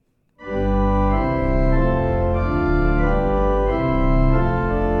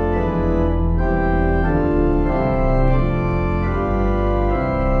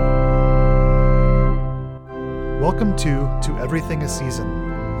Everything a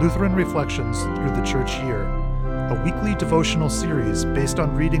Season, Lutheran Reflections Through the Church Year, a weekly devotional series based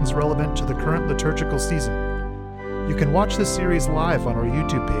on readings relevant to the current liturgical season. You can watch this series live on our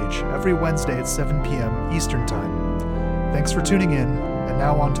YouTube page every Wednesday at 7 p.m. Eastern Time. Thanks for tuning in, and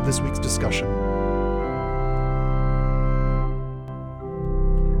now on to this week's discussion.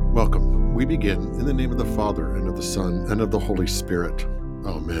 Welcome. We begin in the name of the Father, and of the Son, and of the Holy Spirit.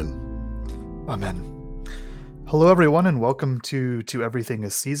 Amen. Amen. Hello, everyone, and welcome to Everything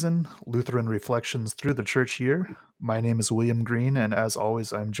is Season, Lutheran Reflections Through the Church Year. My name is William Green, and as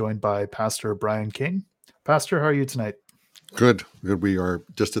always, I'm joined by Pastor Brian King. Pastor, how are you tonight? Good. We are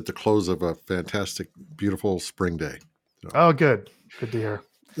just at the close of a fantastic, beautiful spring day. Oh, good. Good to hear.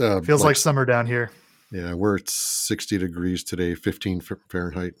 Feels like summer down here. Yeah, we're at 60 degrees today, 15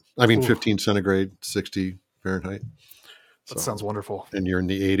 Fahrenheit. 15 centigrade, 60 Fahrenheit. That sounds wonderful. And you're in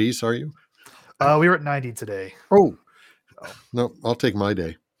the 80s, are you? We were at 90 today. Oh, no, I'll take my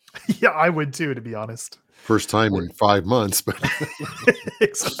day. Yeah, I would too, to be honest. First time in 5 months, but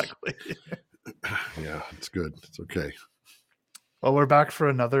exactly. Yeah, it's good. It's okay. Well, we're back for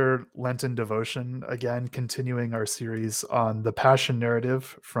another Lenten devotion, again, continuing our series on the Passion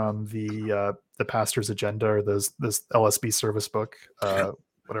narrative from the Pastor's Agenda, or this LSB service book,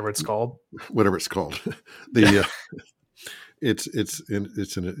 whatever it's called. Whatever it's called. The it's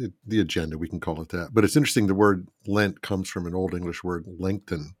the agenda, we can call it that. But it's interesting, the word Lent comes from an Old English word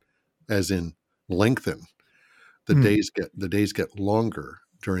lengthen, as in lengthen. The days get longer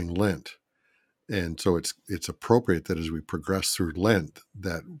during Lent. And so it's appropriate that as we progress through Lent,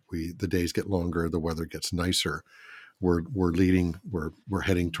 that the days get longer, the weather gets nicer. We're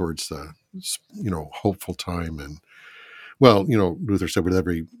heading towards the hopeful time. And Luther said, with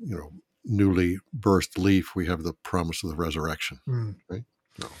every newly burst leaf, we have the promise of the resurrection. Right?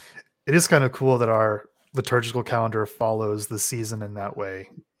 So. It is kind of cool that our liturgical calendar follows the season in that way.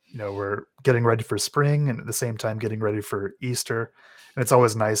 We're getting ready for spring and at the same time getting ready for Easter. And it's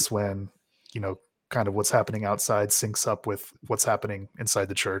always nice when, kind of what's happening outside syncs up with what's happening inside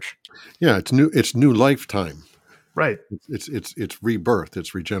the church. Yeah, it's new lifetime. Right. It's rebirth,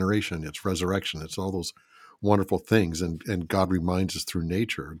 it's regeneration, it's resurrection, it's all those wonderful things. And God reminds us through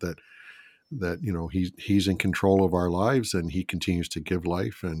nature that he's in control of our lives, and he continues to give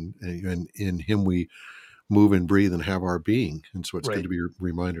life, and in him we move and breathe and have our being. And so it's good to be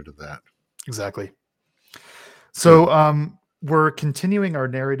reminded of that. Exactly. So we're continuing our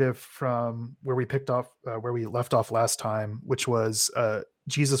narrative from where we left off last time, which was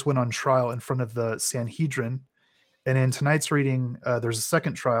Jesus went on trial in front of the Sanhedrin. And in tonight's reading, there's a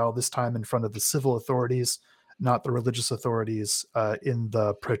second trial, this time in front of the civil authorities, not the religious authorities, in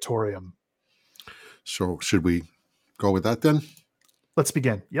the Praetorium. So should we go with that then? Let's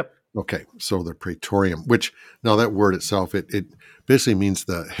begin. Yep. Okay. So the Praetorium, which now that word itself, it basically means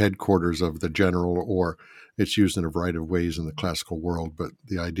the headquarters of the general, or it's used in a variety of ways in the classical world. But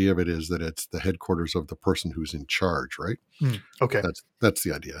the idea of it is that it's the headquarters of the person who's in charge, right? Okay. That's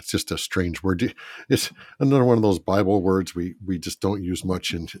the idea. It's just a strange word. It's another one of those Bible words we just don't use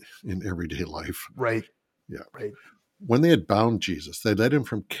much in everyday life. Right. Yeah. Right. When they had bound Jesus, they led him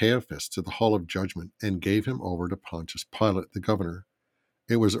from Caiaphas to the hall of judgment and gave him over to Pontius Pilate, the governor.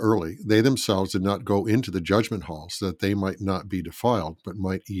 It was early. They themselves did not go into the judgment hall, so that they might not be defiled, but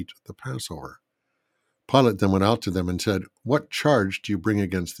might eat the Passover. Pilate then went out to them and said, "What charge do you bring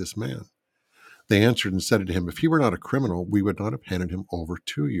against this man?" They answered and said to him, "If he were not a criminal, we would not have handed him over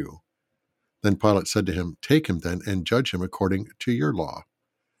to you." Then Pilate said to him, "Take him then and judge him according to your law."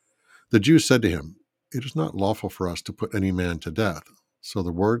 The Jews said to him, "It is not lawful for us to put any man to death." So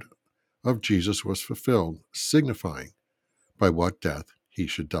the word of Jesus was fulfilled, signifying by what death he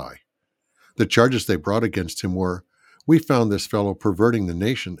should die. The charges they brought against him were, "We found this fellow perverting the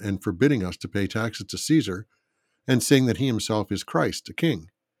nation and forbidding us to pay taxes to Caesar, and saying that he himself is Christ, a king."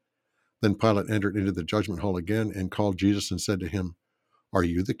 Then Pilate entered into the judgment hall again and called Jesus and said to him, "Are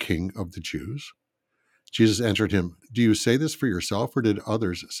you the king of the Jews?" Jesus answered him, "Do you say this for yourself, or did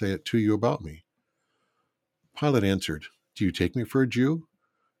others say it to you about me?" Pilate answered, "Do you take me for a Jew?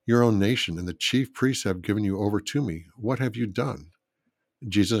 Your own nation and the chief priests have given you over to me. What have you done?"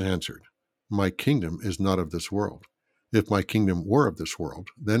 Jesus answered, "My kingdom is not of this world. If my kingdom were of this world,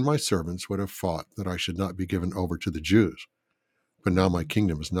 then my servants would have fought that I should not be given over to the Jews. But now my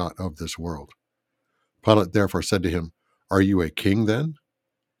kingdom is not of this world." Pilate therefore said to him, "Are you a king then?"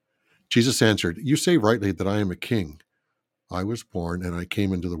 Jesus answered, "You say rightly that I am a king. I was born and I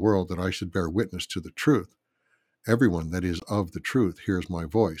came into the world that I should bear witness to the truth. Everyone that is of the truth hears my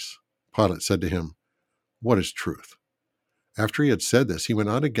voice." Pilate said to him, "What is truth?" After he had said this, he went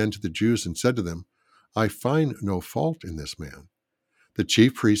out again to the Jews and said to them, I find no fault in this man." The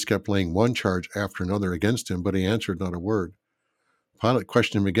chief priests kept laying one charge after another against him, but he answered not a word. Pilate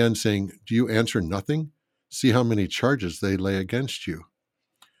questioned him again, saying, "Do you answer nothing? See how many charges they lay against you."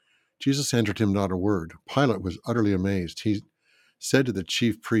 Jesus answered him not a word. Pilate was utterly amazed. He said to the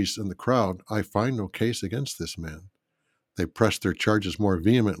chief priests and the crowd, "I find no case against this man." They pressed their charges more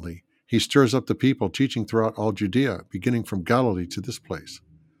vehemently. "He stirs up the people, teaching throughout all Judea, beginning from Galilee to this place."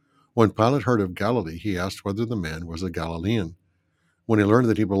 When Pilate heard of Galilee, he asked whether the man was a Galilean. When he learned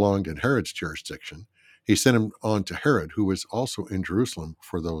that he belonged in Herod's jurisdiction, he sent him on to Herod, who was also in Jerusalem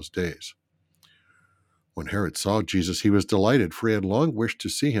for those days. When Herod saw Jesus, he was delighted, for he had long wished to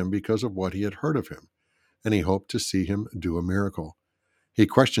see him because of what he had heard of him, and he hoped to see him do a miracle. He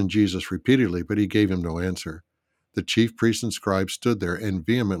questioned Jesus repeatedly, but he gave him no answer. The chief priests and scribes stood there and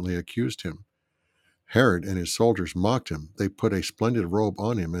vehemently accused him. Herod and his soldiers mocked him. They put a splendid robe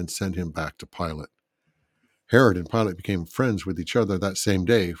on him and sent him back to Pilate. Herod and Pilate became friends with each other that same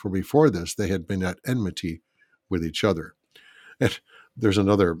day, for before this they had been at enmity with each other. And there's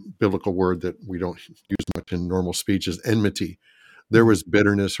another biblical word that we don't use much in normal speech, is enmity. There was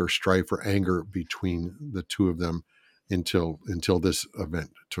bitterness or strife or anger between the two of them until this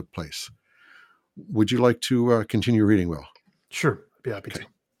event took place. Would you like to continue reading, Will? Sure, I'd be happy to.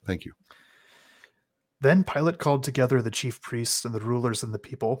 Thank you. Then Pilate called together the chief priests and the rulers and the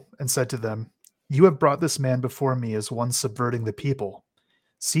people, and said to them, "You have brought this man before me as one subverting the people.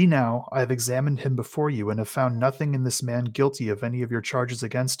 See now, I have examined him before you and have found nothing in this man guilty of any of your charges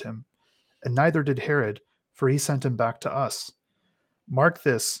against him. And neither did Herod, for he sent him back to us. Mark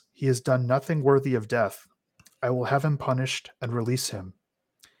this, he has done nothing worthy of death. I will have him punished and release him."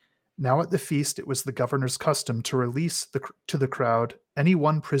 Now at the feast it was the governor's custom to release to the crowd any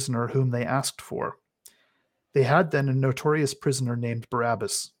one prisoner whom they asked for. They had then a notorious prisoner named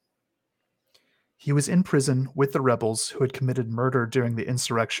Barabbas. He was in prison with the rebels who had committed murder during the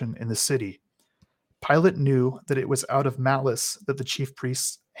insurrection in the city. Pilate knew that it was out of malice that the chief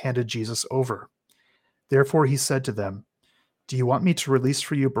priests handed Jesus over. Therefore he said to them, "Do you want me to release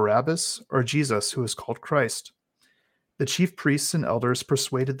for you Barabbas or Jesus, who is called Christ?" The chief priests and elders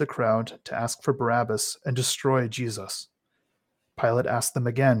persuaded the crowd to ask for Barabbas and destroy Jesus. Pilate asked them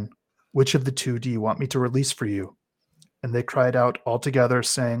again, "Which of the two do you want me to release for you?" And they cried out all together,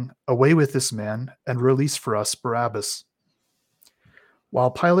 saying, "Away with this man, and release for us Barabbas." While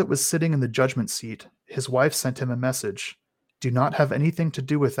Pilate was sitting in the judgment seat, his wife sent him a message, "Do not have anything to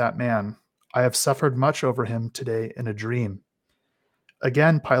do with that man. I have suffered much over him today in a dream."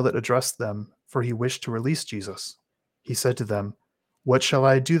 Again Pilate addressed them, for he wished to release Jesus. He said to them, "What shall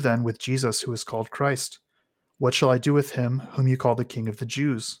I do then with Jesus, who is called Christ? What shall I do with him whom you call the King of the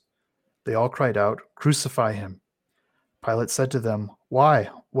Jews?" They all cried out, "Crucify him." Pilate said to them,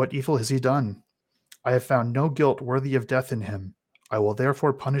 "Why? What evil has he done? I have found no guilt worthy of death in him. I will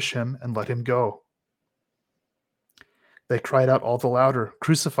therefore punish him and let him go." They cried out all the louder,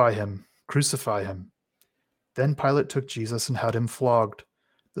 "Crucify him! Crucify him!" Then Pilate took Jesus and had him flogged.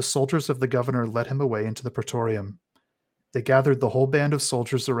 The soldiers of the governor led him away into the praetorium. They gathered the whole band of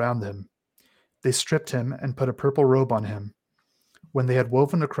soldiers around him. They stripped him and put a purple robe on him. When they had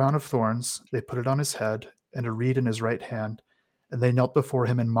woven a crown of thorns, they put it on his head and a reed in his right hand, and they knelt before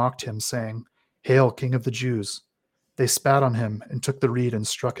him and mocked him, saying, "Hail, King of the Jews!" They spat on him and took the reed and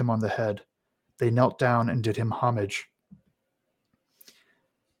struck him on the head. They knelt down and did him homage.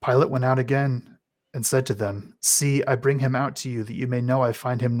 Pilate went out again and said to them, "See, I bring him out to you, that you may know I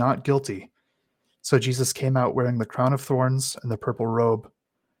find him not guilty." So Jesus came out wearing the crown of thorns and the purple robe.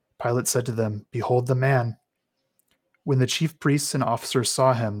 Pilate said to them, "Behold the man." When the chief priests and officers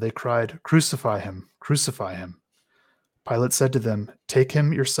saw him, they cried, "Crucify him! Crucify him!" Pilate said to them, "Take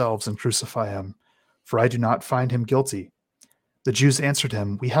him yourselves and crucify him, for I do not find him guilty." The Jews answered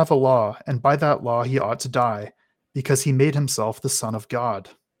him, "We have a law, and by that law he ought to die, because he made himself the Son of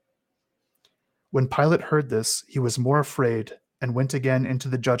God." When Pilate heard this, he was more afraid and went again into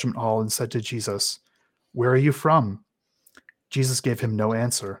the judgment hall and said to Jesus, "Where are you from?" Jesus gave him no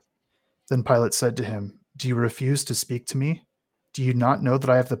answer. Then Pilate said to him, "Do you refuse to speak to me? Do you not know that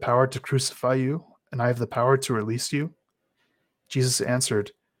I have the power to crucify you, and I have the power to release you?" Jesus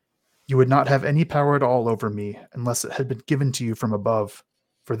answered, "You would not have any power at all over me unless it had been given to you from above.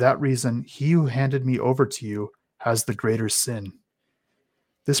 For that reason, he who handed me over to you has the greater sin."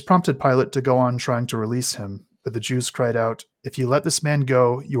 This prompted Pilate to go on trying to release him, but the Jews cried out, "If you let this man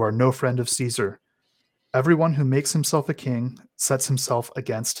go, you are no friend of Caesar. Everyone who makes himself a king sets himself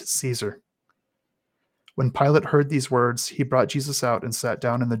against Caesar." When Pilate heard these words, he brought Jesus out and sat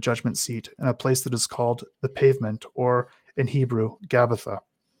down in the judgment seat in a place that is called the Pavement, or in Hebrew, Gabbatha.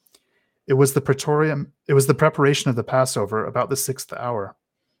 It was the praetorium. It was the preparation of the Passover, about the 6th hour.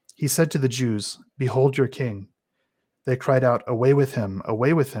 He said to the Jews, "Behold your king." They cried out, "Away with him!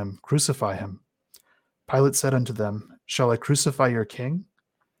 Away with him! Crucify him!" Pilate said unto them, "Shall I crucify your king?"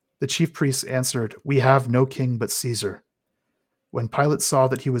 The chief priests answered, "We have no king but Caesar." When Pilate saw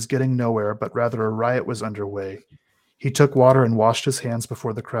that he was getting nowhere, but rather a riot was underway, he took water and washed his hands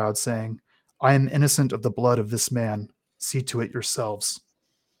before the crowd, saying, "I am innocent of the blood of this man. See to it yourselves."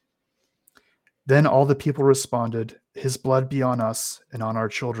 Then all the people responded, "His blood be on us and on our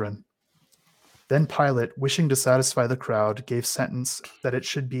children." Then Pilate, wishing to satisfy the crowd, gave sentence that it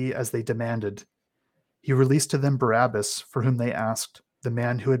should be as they demanded. He released to them Barabbas, for whom they asked, the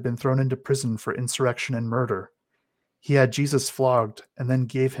man who had been thrown into prison for insurrection and murder. He had Jesus flogged and then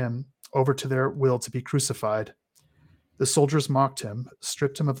gave him over to their will to be crucified. The soldiers mocked him,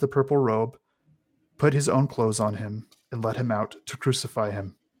 stripped him of the purple robe, put his own clothes on him, and led him out to crucify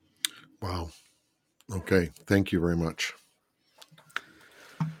him. Wow. Okay. Thank you very much.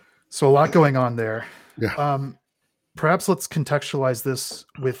 So a lot going on there. Yeah. Perhaps let's contextualize this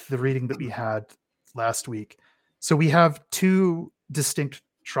with the reading that we had last week. So we have two distinct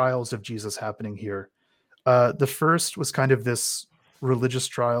trials of Jesus happening here. The first was kind of this religious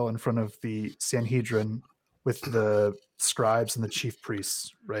trial in front of the Sanhedrin with the scribes and the chief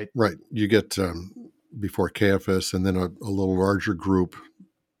priests, right? Right. You get before Caiaphas, and then a little larger group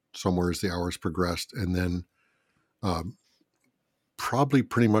somewhere as the hours progressed, and then probably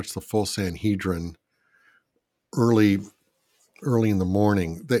pretty much the full Sanhedrin early in the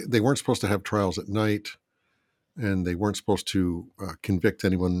morning. They weren't supposed to have trials at night, and they weren't supposed to convict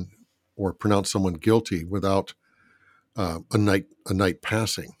anyone or pronounce someone guilty without a night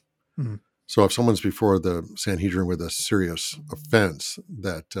passing. Mm-hmm. So if someone's before the Sanhedrin with a serious offense,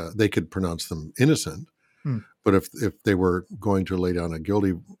 that they could pronounce them innocent. Mm. But if they were going to lay down a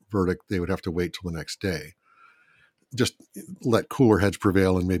guilty verdict, they would have to wait till the next day. Just let cooler heads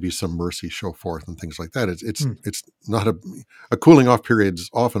prevail and maybe some mercy show forth and things like that. It's not a cooling off period is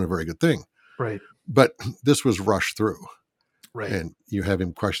often a very good thing. Right. But this was rushed through. Right. And you have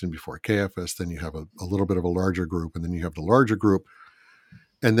him questioned before Caiaphas, then you have a little bit of a larger group, and then you have the larger group,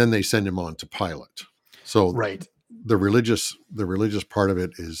 and then they send him on to Pilate. So right. The religious part of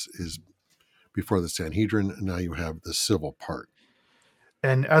it is before the Sanhedrin, and now you have the civil part.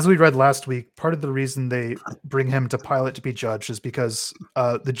 And as we read last week, part of the reason they bring him to Pilate to be judged is because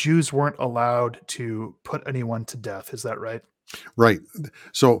the Jews weren't allowed to put anyone to death. Is that right? Right.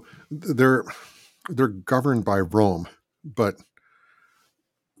 So they're governed by Rome, but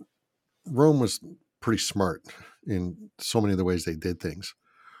Rome was pretty smart in so many of the ways they did things.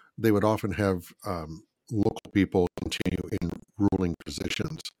 They would often have local people continue in ruling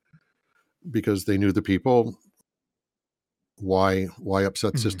positions because they knew the people. Why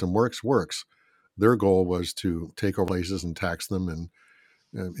upset system works. Their goal was to take over places and tax them and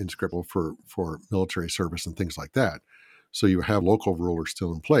inscript for military service and things like that. So you have local rulers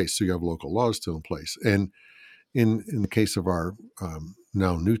still in place. So you have local laws still in place. And in the case of our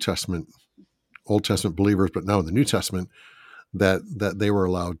now New Testament, Old Testament believers, but now in the New Testament, that they were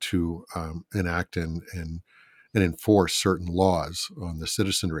allowed to enact and enforce certain laws on the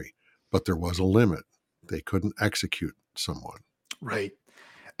citizenry, but there was a limit. They couldn't execute someone. Right.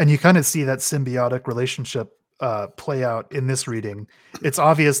 And you kind of see that symbiotic relationship play out in this reading. It's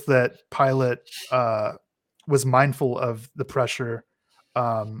obvious that Pilate was mindful of the pressure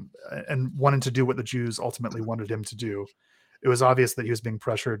and wanted to do what the Jews ultimately wanted him to do. It was obvious that he was being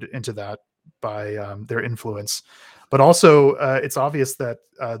pressured into that by their influence. But also, it's obvious that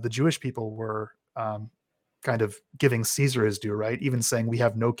the Jewish people were kind of giving Caesar his due, right? Even saying, "We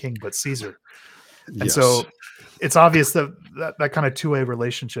have no king but Caesar." And yes. So it's obvious that kind of two-way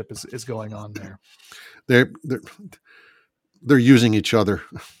relationship is going on there. They're using each other.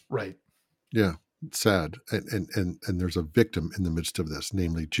 Right. Yeah. It's sad. And there's a victim in the midst of this,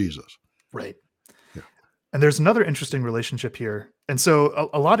 namely Jesus. Right. Yeah. And there's another interesting relationship here. And so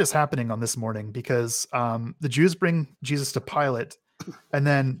a lot is happening on this morning because the Jews bring Jesus to Pilate, and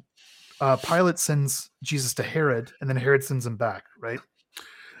then Pilate sends Jesus to Herod, and then Herod sends him back, right?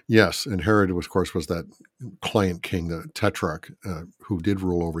 Yes, and Herod, of course, was that client king, the tetrarch, who did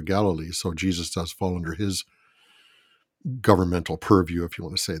rule over Galilee. So Jesus does fall under his governmental purview, if you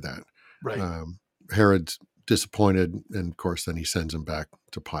want to say that. Right. Herod's disappointed, and of course, then he sends him back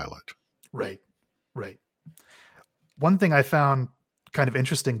to Pilate. Right. One thing I found kind of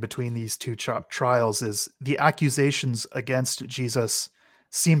interesting between these two trials is the accusations against Jesus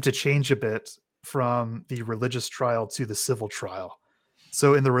seem to change a bit from the religious trial to the civil trial.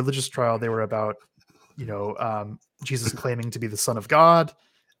 So in the religious trial, they were about, Jesus claiming to be the Son of God,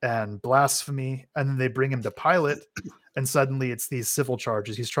 and blasphemy, and then they bring him to Pilate, and suddenly it's these civil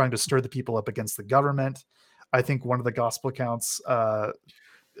charges. He's trying to stir the people up against the government. I think one of the gospel accounts,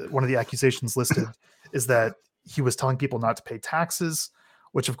 one of the accusations listed is that he was telling people not to pay taxes,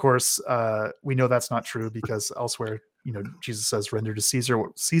 which of course we know that's not true, because elsewhere, Jesus says, render to Caesar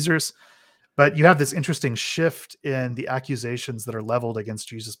what Caesar's. But you have this interesting shift in the accusations that are leveled against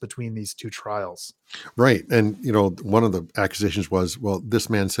Jesus between these two trials. Right. And, one of the accusations was, well, this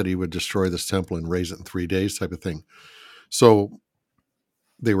man said he would destroy this temple and raise it in 3 days, type of thing. So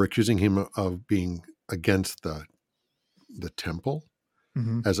they were accusing him of being against the temple,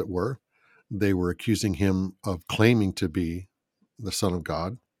 Mhm. as it were. They were accusing him of claiming to be the Son of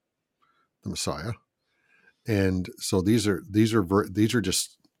God, the Messiah. And so these are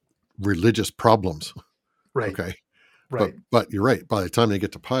just religious problems. Right. Okay. Right. But you're right. By the time they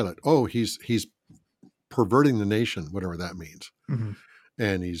get to Pilate, oh, he's perverting the nation, whatever that means. Mhm.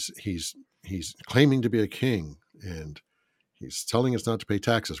 And he's claiming to be a king, and he's telling us not to pay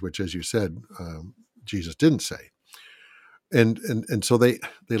taxes, which, as you said, Jesus didn't say. And so they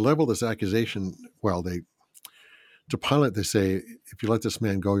level this accusation. Well, to Pilate, they say, if you let this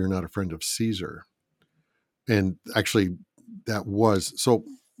man go, you're not a friend of Caesar. And actually, that was so.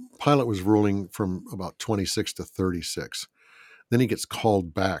 Pilate was ruling from about 26 to 36. Then he gets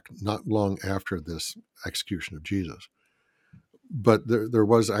called back not long after this execution of Jesus. But there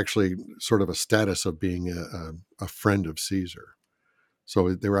was actually sort of a status of being a friend of Caesar.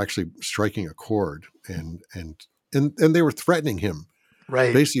 So they were actually striking a chord, and they were threatening him,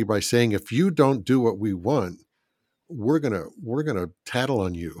 Right. basically by saying, if you don't do what we want, we're gonna tattle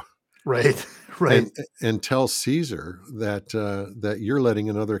on you, Right. Right. and tell Caesar that you're letting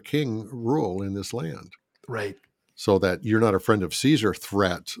another king rule in this land. Right. So that you're not a friend of Caesar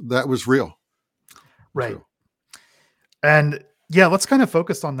threat, that was real. Right. And yeah, let's kind of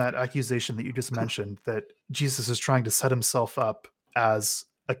focus on that accusation that you just mentioned, that Jesus is trying to set himself up as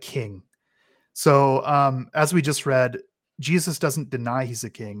a king. So, as we just read, Jesus doesn't deny he's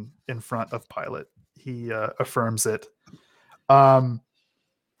a king in front of Pilate. He affirms it.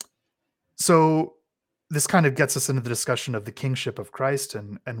 So this kind of gets us into the discussion of the kingship of Christ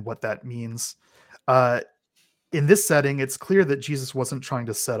and what that means. In this setting, it's clear that Jesus wasn't trying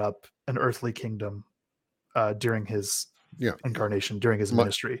to set up an earthly kingdom during his incarnation, during his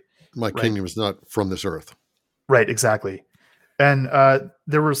ministry. My kingdom is not from this earth. Right, exactly. And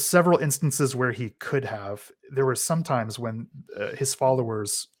there were several instances where he could have. There were some times when his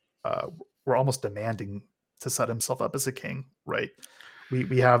followers were almost demanding to set himself up as a king, right?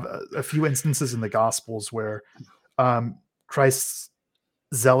 We have a few instances in the Gospels where Christ's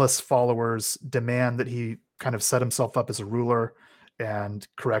zealous followers demand that he kind of set himself up as a ruler and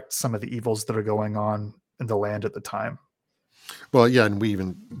correct some of the evils that are going on in the land at the time. Well, yeah, and we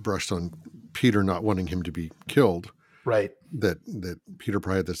even brushed on Peter not wanting him to be killed. Right. That Peter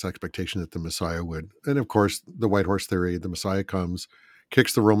probably had this expectation that the Messiah would. And of course, the white horse theory, the Messiah comes,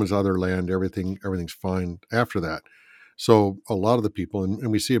 kicks the Romans out of their land, everything's fine after that. So a lot of the people,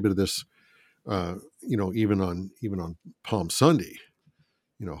 and we see a bit of this, even on Palm Sunday,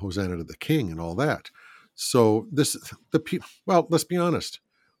 Hosanna to the King and all that. So well, let's be honest.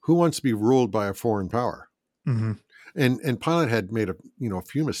 Who wants to be ruled by a foreign power? Mm-hmm. And Pilate had made a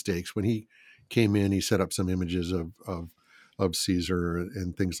few mistakes when he came in. He set up some images of Caesar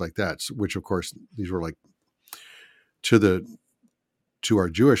and things like that, which of course these were like to our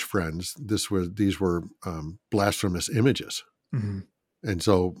Jewish friends. These were blasphemous images, mm-hmm. and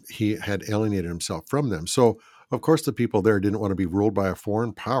so he had alienated himself from them. So of course the people there didn't want to be ruled by a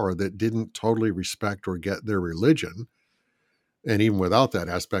foreign power that didn't totally respect or get their religion. And even without that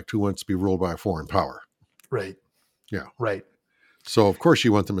aspect, who wants to be ruled by a foreign power? Right. Yeah. Right. So of course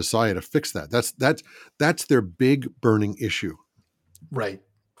you want the Messiah to fix that. That's their big burning issue. Right.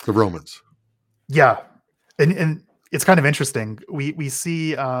 The Romans. Yeah. And it's kind of interesting. We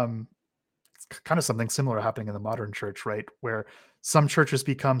see kind of something similar happening in the modern church, right? Where some churches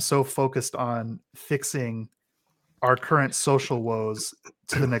become so focused on fixing our current social woes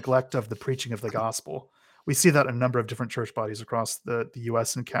to the neglect of the preaching of the gospel. We see that in a number of different church bodies across the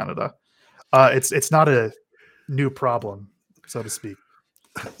US and Canada. It's not a new problem, so to speak.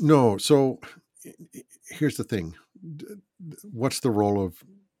 No. So here's the thing. What's the role of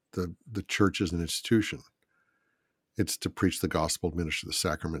the church as an institution? It's to preach the gospel, administer the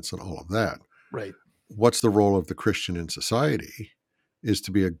sacraments, and all of that. Right. What's the role of the Christian in society? Is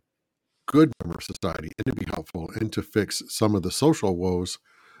to be a good member of society and to be helpful and to fix some of the social woes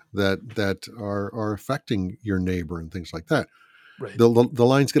that are affecting your neighbor and things like that. Right. The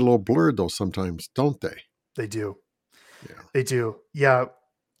lines get a little blurred though sometimes, don't they? They do. Yeah. They do. Yeah.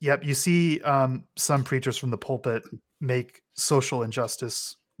 Yep, you see some preachers from the pulpit make social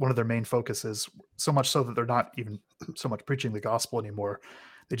injustice one of their main focuses, so much so that they're not even so much preaching the gospel anymore.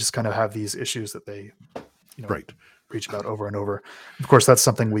 They just kind of have these issues that they, Right. preach about over and over. Of course, that's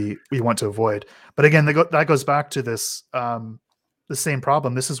something we want to avoid. But again, that goes back to this the same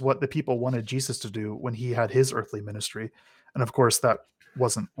problem. This is what the people wanted Jesus to do when he had his earthly ministry, and of course, that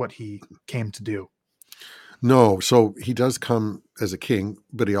wasn't what he came to do. No, so he does come as a king,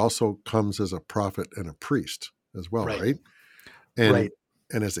 but he also comes as a prophet and a priest as well, right? And Right.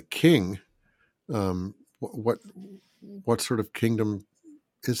 and as a king, what sort of kingdom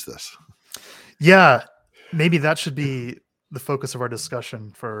is this? Yeah, maybe that should be the focus of our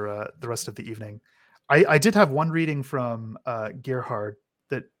discussion for the rest of the evening. I did have one reading from Gerhard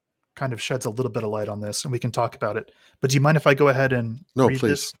that kind of sheds a little bit of light on this, and we can talk about it. But do you mind if I go ahead and No, read please.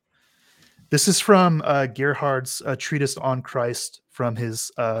 this? This is from Gerhard's treatise on Christ from his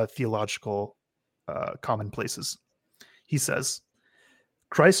theological commonplaces. He says,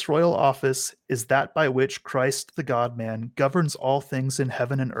 Christ's royal office is that by which Christ the God-man governs all things in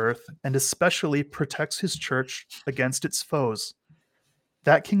heaven and earth, and especially protects his church against its foes.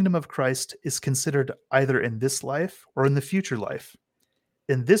 That kingdom of Christ is considered either in this life or in the future life.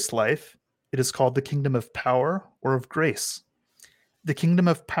 In this life, it is called the kingdom of power or of grace. The kingdom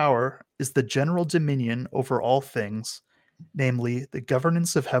of power is the general dominion over all things, namely the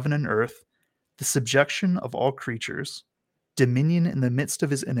governance of heaven and earth, the subjection of all creatures, dominion in the midst of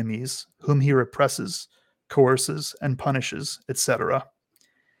his enemies, whom he represses, coerces, and punishes, etc.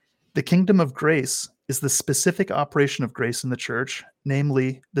 The kingdom of grace is the specific operation of grace in the church,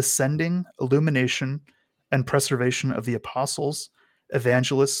 namely the sending, illumination, and preservation of the apostles,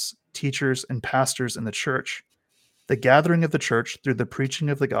 evangelists, teachers, and pastors in the church, the gathering of the church through the preaching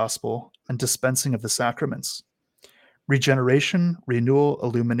of the gospel and dispensing of the sacraments, regeneration, renewal,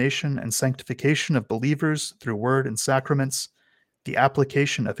 illumination, and sanctification of believers through word and sacraments, the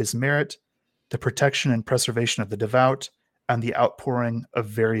application of his merit, the protection and preservation of the devout, and the outpouring of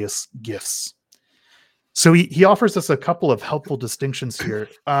various gifts. So he offers us a couple of helpful distinctions here.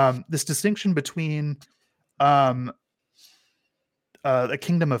 This distinction between the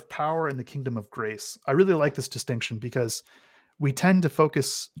kingdom of power and the kingdom of grace. I really like this distinction because we tend to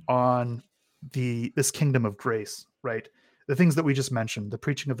focus on this kingdom of grace, right? The things that we just mentioned, the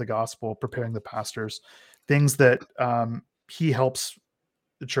preaching of the gospel, preparing the pastors, things that he helps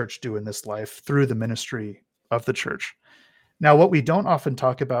the church do in this life through the ministry of the church. Now, what we don't often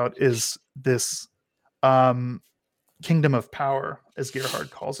talk about is this kingdom of power, as Gerhard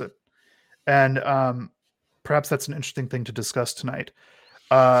calls it. And perhaps that's an interesting thing to discuss tonight.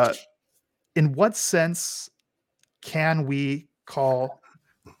 In what sense can we call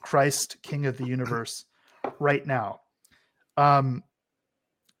Christ King of the universe right now?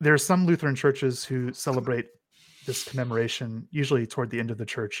 There are some Lutheran churches who celebrate this commemoration, usually toward the end of the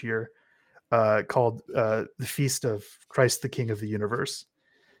church year, called the Feast of Christ the King of the Universe.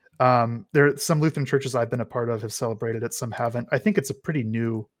 There are some Lutheran churches I've been a part of have celebrated it, some haven't. I think it's a pretty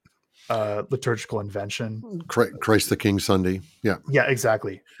new liturgical invention. Christ the King Sunday. Yeah. Yeah,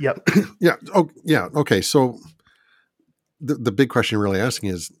 exactly. Yep. Yeah. Oh, yeah. Okay. So the big question you're really asking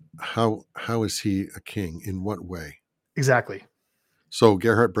is how is he a king? In what way? Exactly. So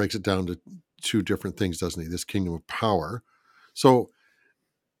Gerhard breaks it down to two different things, doesn't he? This kingdom of power. So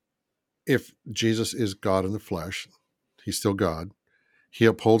if Jesus is God in the flesh, he's still God. He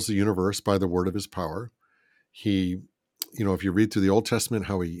upholds the universe by the word of his power. He, if you read through the Old Testament,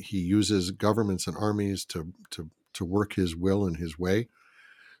 how he uses governments and armies to work his will and his way.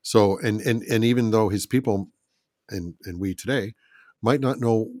 So, and even though his people and we today might not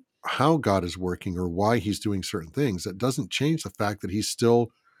know how God is working or why he's doing certain things, that doesn't change the fact that he's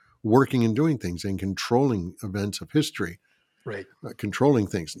still working and doing things and controlling events of history, right? Controlling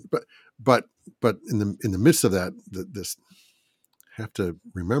things. But in the midst of that, this have to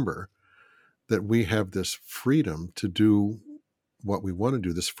remember that we have this freedom to do what we want to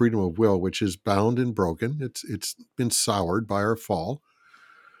do, this freedom of will, which is bound and broken. It's been soured by our fall,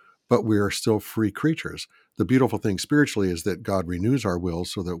 but we are still free creatures. The beautiful thing spiritually is that God renews our will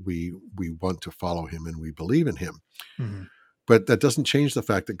so that we want to follow him and we believe in him. Mm-hmm. But that doesn't change the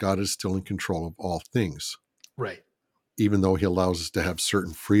fact that God is still in control of all things. Right. Even though he allows us to have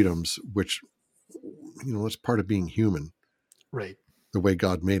certain freedoms, which, that's part of being human. Right. The way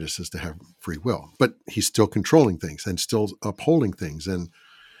God made us is to have free will, but he's still controlling things and still upholding things. And,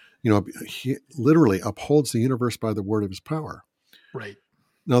 he literally upholds the universe by the word of his power. Right.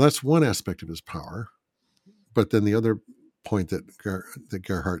 Now that's one aspect of his power. But then the other point that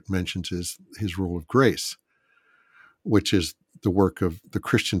Gerhard mentions is his rule of grace, which is the work of the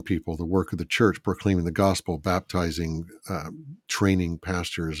Christian people, the work of the church, proclaiming the gospel, baptizing, training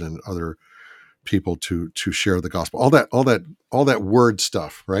pastors and other people to share the gospel. All that word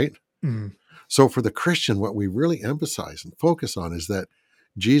stuff, right? Mm. So for the Christian, what we really emphasize and focus on is that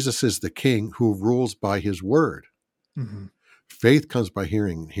Jesus is the King who rules by his word. Mm-hmm. Faith comes by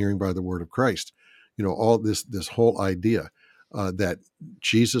hearing, and hearing by the word of Christ. All this whole idea that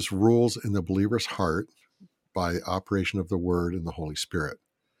Jesus rules in the believer's heart by the operation of the word and the Holy Spirit.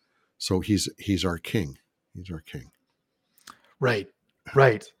 So he's our King. He's our King. Right.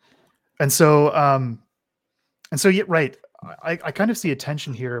 And so yeah, right. I kind of see a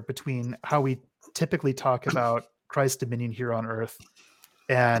tension here between how we typically talk about Christ's dominion here on earth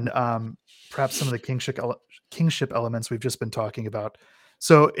and perhaps some of the kingship elements we've just been talking about.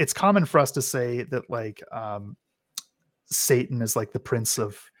 So it's common for us to say that like Satan is like the prince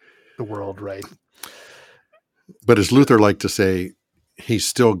of the world, right? But as Luther liked to say, he's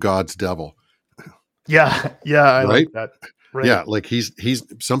still God's devil. Yeah, I right? like that. Right. Yeah, like he's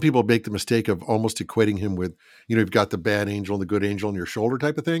some people make the mistake of almost equating him with, you've got the bad angel and the good angel on your shoulder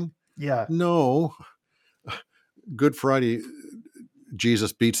type of thing. Yeah. No. Good Friday,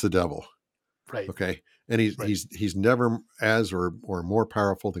 Jesus beats the devil. Right. Okay. And he's never as or more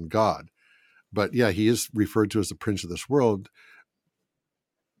powerful than God. But yeah, he is referred to as the prince of this world.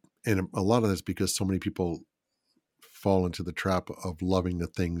 And a lot of that's because so many people fall into the trap of loving the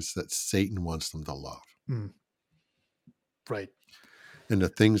things that Satan wants them to love. Mm. Right. And the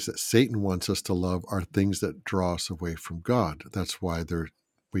things that Satan wants us to love are things that draw us away from God. That's why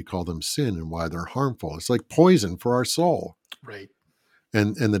we call them sin and why they're harmful. It's like poison for our soul. Right.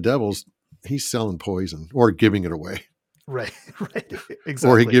 And the devil's, he's selling poison or giving it away. Right.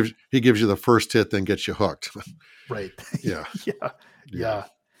 Exactly. Or he gives you the first hit, then gets you hooked. Right. Yeah. Yeah.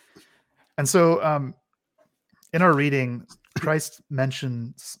 And so in our reading, Christ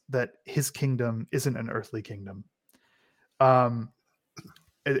mentions that his kingdom isn't an earthly kingdom.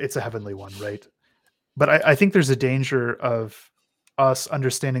 It's a heavenly one, right? But I think there's a danger of us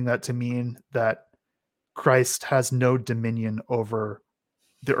understanding that to mean that Christ has no dominion over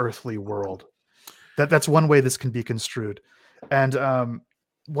the earthly world. That's one way this can be construed. And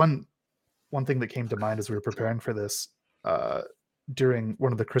one thing that came to mind as we were preparing for this, during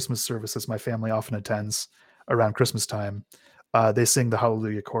one of the Christmas services my family often attends around Christmas time, they sing the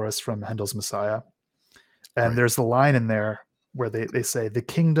Hallelujah chorus from Handel's Messiah. And there's the line in there where they say, the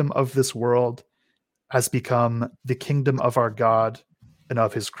kingdom of this world has become the kingdom of our God and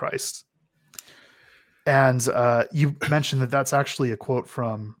of his Christ. And you mentioned that that's actually a quote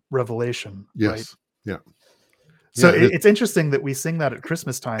from Revelation, yes. right? Yeah. So it's interesting that we sing that at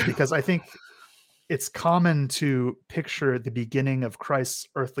Christmas time, because I think it's common to picture the beginning of Christ's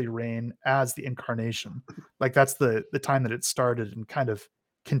earthly reign as the incarnation. Like that's the time that it started and kind of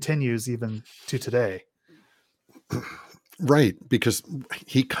continues even to today. Right, because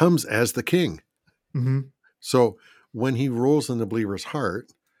he comes as the king. Mm-hmm. So when he rules in the believer's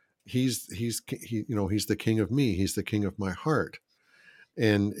heart, he's the king of me. He's the king of my heart.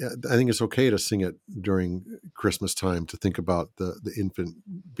 And I think it's okay to sing it during Christmas time, to think about the infant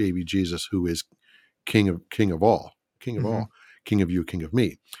baby Jesus, who is king of all, Mm-hmm. king of you, king of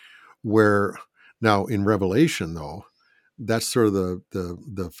me. Where now in Revelation, though, that's sort of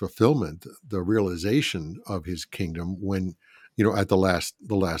the fulfillment, the realization of his kingdom when, at the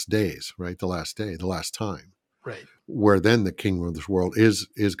last days, right? The last day, the last time. Right. Where then the kingdom of this world is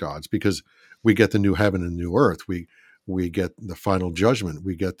God's, because we get the new heaven and new earth. We get the final judgment.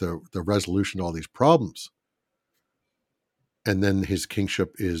 We get the resolution to all these problems. And then his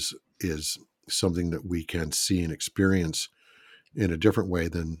kingship is something that we can see and experience in a different way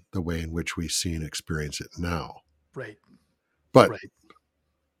than the way in which we see and experience it now. Right. But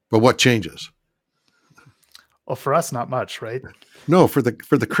what changes? Well, for us, not much, right? No, for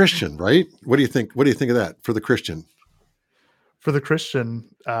the Christian, right? What do you think? What do you think of that for the Christian? For the Christian,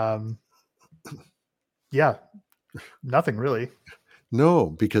 yeah, nothing really. No,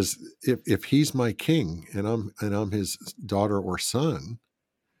 because if he's my king and I'm his daughter or son,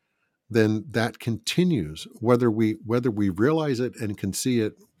 then that continues, whether we realize it and can see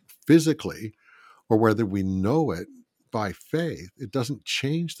it physically, or whether we know it by faith. It doesn't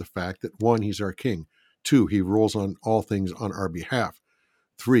change the fact that 1, he's our king. 2, he rules on all things on our behalf.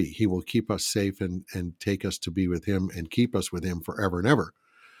 3, he will keep us safe and take us to be with him and keep us with him forever and ever.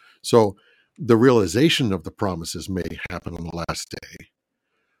 So the realization of the promises may happen on the last day.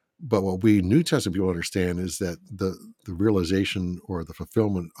 But what we New Testament people understand is that the realization or the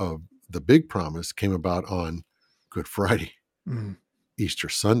fulfillment of the big promise came about on Good Friday, Easter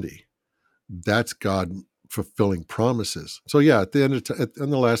Sunday. That's God fulfilling promises. So yeah, at the end on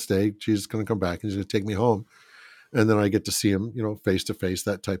the last day, Jesus is going to come back and he's going to take me home, and then I get to see him, face to face,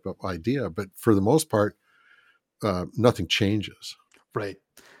 that type of idea. But for the most part, nothing changes. Right.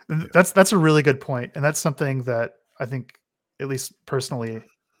 That's a really good point, and that's something that I think, at least personally,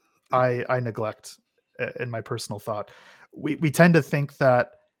 I neglect in my personal thought. We tend to think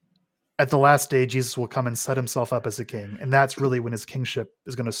that at the last day Jesus will come and set himself up as a king, and that's really when his kingship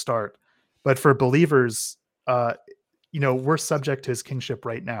is going to start. But for believers, we're subject to his kingship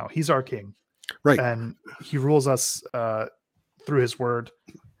right now. He's our king, Right. and he rules us through his word,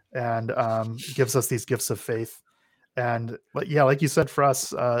 and gives us these gifts of faith. And yeah, like you said, for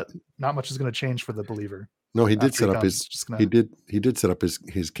us, not much is going to change for the believer. No, he did After set he up comes, he did set up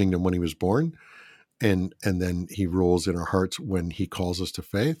his kingdom when he was born, and then he rules in our hearts when he calls us to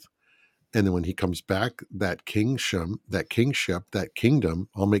faith. And then when he comes back, that kingship, that kingdom,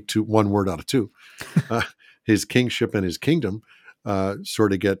 I'll make one word out of two, his kingship and his kingdom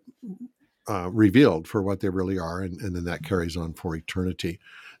sort of get revealed for what they really are. And then that carries on for eternity.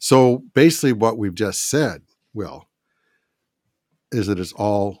 So basically what we've just said, Will, is that it's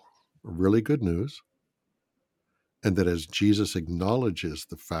all really good news. And that as Jesus acknowledges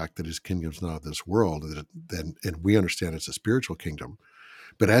the fact that his kingdom's not of this world, and we understand it's a spiritual kingdom,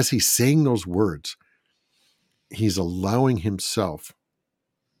 but as he's saying those words, he's allowing himself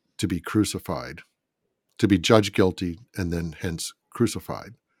to be crucified, to be judged guilty, and then hence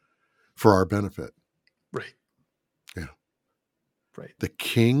crucified for our benefit. Right. Yeah. Right. The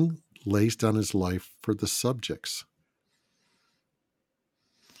king lays down his life for the subjects.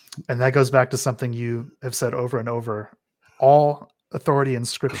 And that goes back to something you have said over and over. All authority in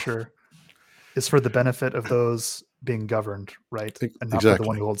Scripture is for the benefit of those being governed, right? And not for the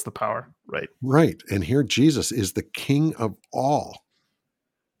one who holds the power, right? Right. And here Jesus is the king of all.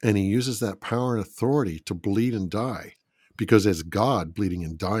 And he uses that power and authority to bleed and die. Because as God bleeding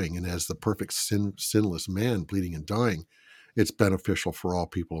and dying, and as the perfect sinless man bleeding and dying, it's beneficial for all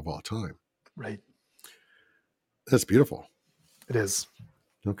people of all time. Right. That's beautiful. It is.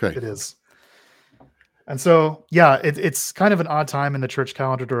 Okay. It is. And so, yeah, it's kind of an odd time in the church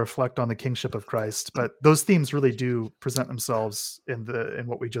calendar to reflect on the kingship of Christ, but those themes really do present themselves in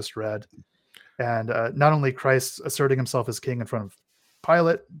what we just read. And not only Christ asserting himself as king in front of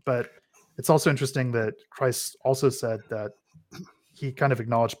Pilate, but it's also interesting that Christ also said that he kind of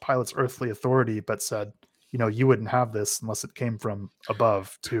acknowledged Pilate's earthly authority, but said, you wouldn't have this unless it came from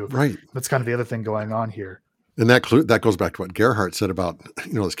above too. Right. That's kind of the other thing going on here. And that goes back to what Gerhard said about,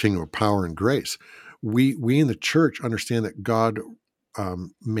 this kingdom of power and grace. We in the church understand that God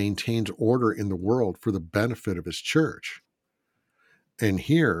maintains order in the world for the benefit of his church. And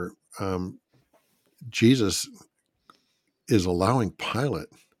here, Jesus is allowing Pilate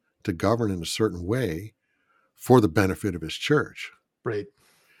to govern in a certain way for the benefit of his church. Right.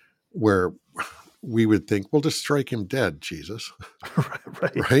 Where we would think, well, just strike him dead, Jesus.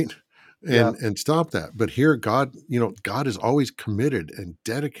 Right? And stop that. But here God is always committed and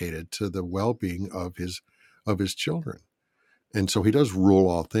dedicated to the well-being of his children. And so he does rule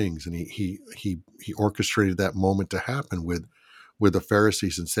all things. And he orchestrated that moment to happen with the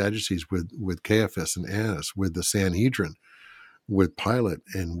Pharisees and Sadducees, with Caiaphas and Annas, with the Sanhedrin, with Pilate,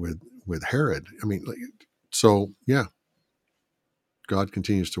 and with Herod. I mean, so yeah, God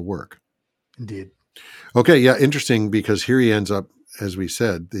continues to work. Indeed. Okay, yeah, interesting, because here he ends up, as we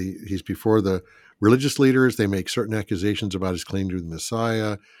said, he's before the religious leaders. They make certain accusations about his claim to the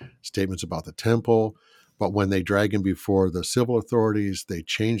Messiah, statements about the temple. But when they drag him before the civil authorities, they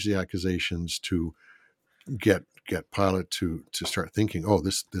change the accusations to get Pilate to start thinking, oh,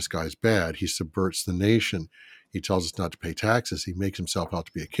 this guy's bad. He subverts the nation. He tells us not to pay taxes. He makes himself out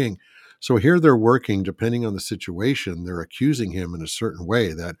to be a king. So here they're working, depending on the situation, they're accusing him in a certain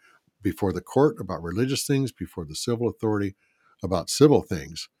way, that before the court about religious things, before the civil authority about civil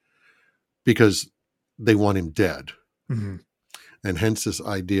things, because they want him dead. Mm-hmm. And hence this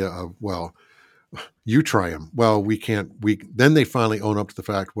idea of, well, you try him. Well, we can't. Then they finally own up to the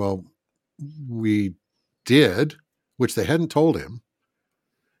fact, well, we did, which they hadn't told him,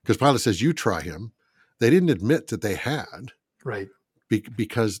 because Pilate says, you try him. They didn't admit that they had. Right.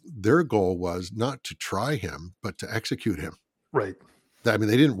 Because their goal was not to try him, but to execute him. Right. I mean,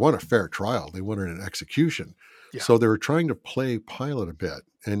 they didn't want a fair trial. They wanted an execution. Yeah. So they were trying to play Pilate a bit.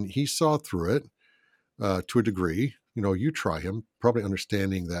 And he saw through it to a degree. You try him, probably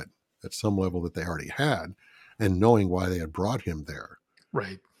understanding that at some level that they already had, and knowing why they had brought him there.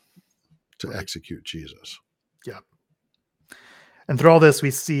 Right. To execute Jesus. Yeah. And through all this,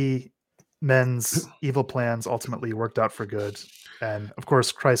 we see men's evil plans ultimately worked out for good. And of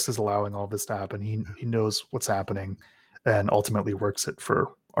course, Christ is allowing all this to happen. He knows what's happening and ultimately works it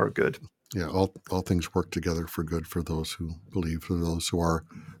for our good. Yeah, all things work together for good for those who believe, for those who are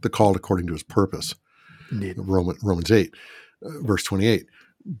the called according to his purpose. Indeed. Romans 8, verse 28.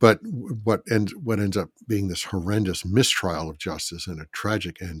 But what ends up being this horrendous mistrial of justice and a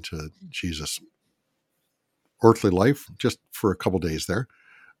tragic end to Jesus' earthly life, just for a couple days there,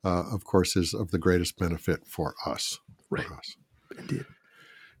 of course, is of the greatest benefit for us. Right. Indeed.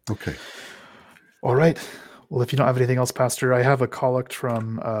 Okay. All right. Well, if you don't have anything else, Pastor, I have a collect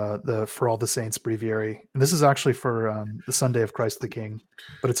from the For All the Saints breviary. And this is actually for the Sunday of Christ the King,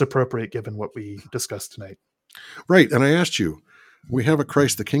 but it's appropriate given what we discussed tonight. Right. And I asked you, we have a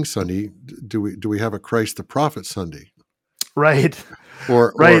Christ the King Sunday. Do we have a Christ the Prophet Sunday? Right.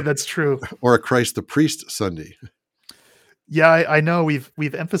 Or that's true. Or a Christ the Priest Sunday. Yeah, I know we've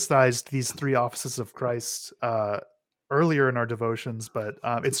emphasized these three offices of Christ earlier in our devotions, but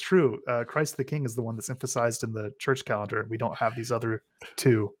it's true. Christ the King is the one that's emphasized in the church calendar. We don't have these other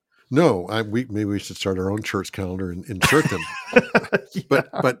two. No, maybe we should start our own church calendar and insert them. Yeah.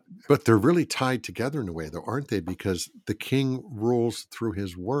 But they're really tied together in a way, though, aren't they? Because the king rules through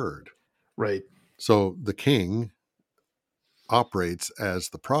his word. Right. So the king operates as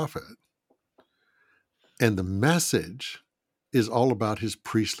the prophet, and the message is all about his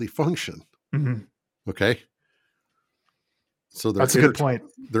priestly function. Mm-hmm. Okay. So that's a good point.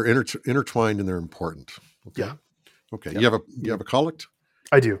 They're intertwined and they're important. Okay. Yeah. Okay. Yeah. You have a collect?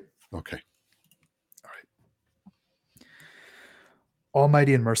 I do. Okay. All right.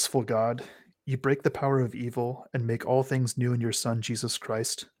 Almighty and merciful God, you break the power of evil and make all things new in your Son, Jesus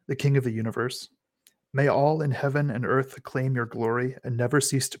Christ, the King of the universe. May all in heaven and earth acclaim your glory and never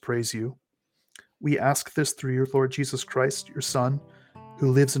cease to praise you. We ask this through your Lord Jesus Christ, your Son,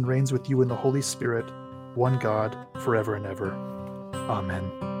 who lives and reigns with you in the Holy Spirit, one God, forever and ever.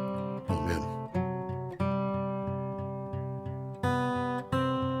 Amen.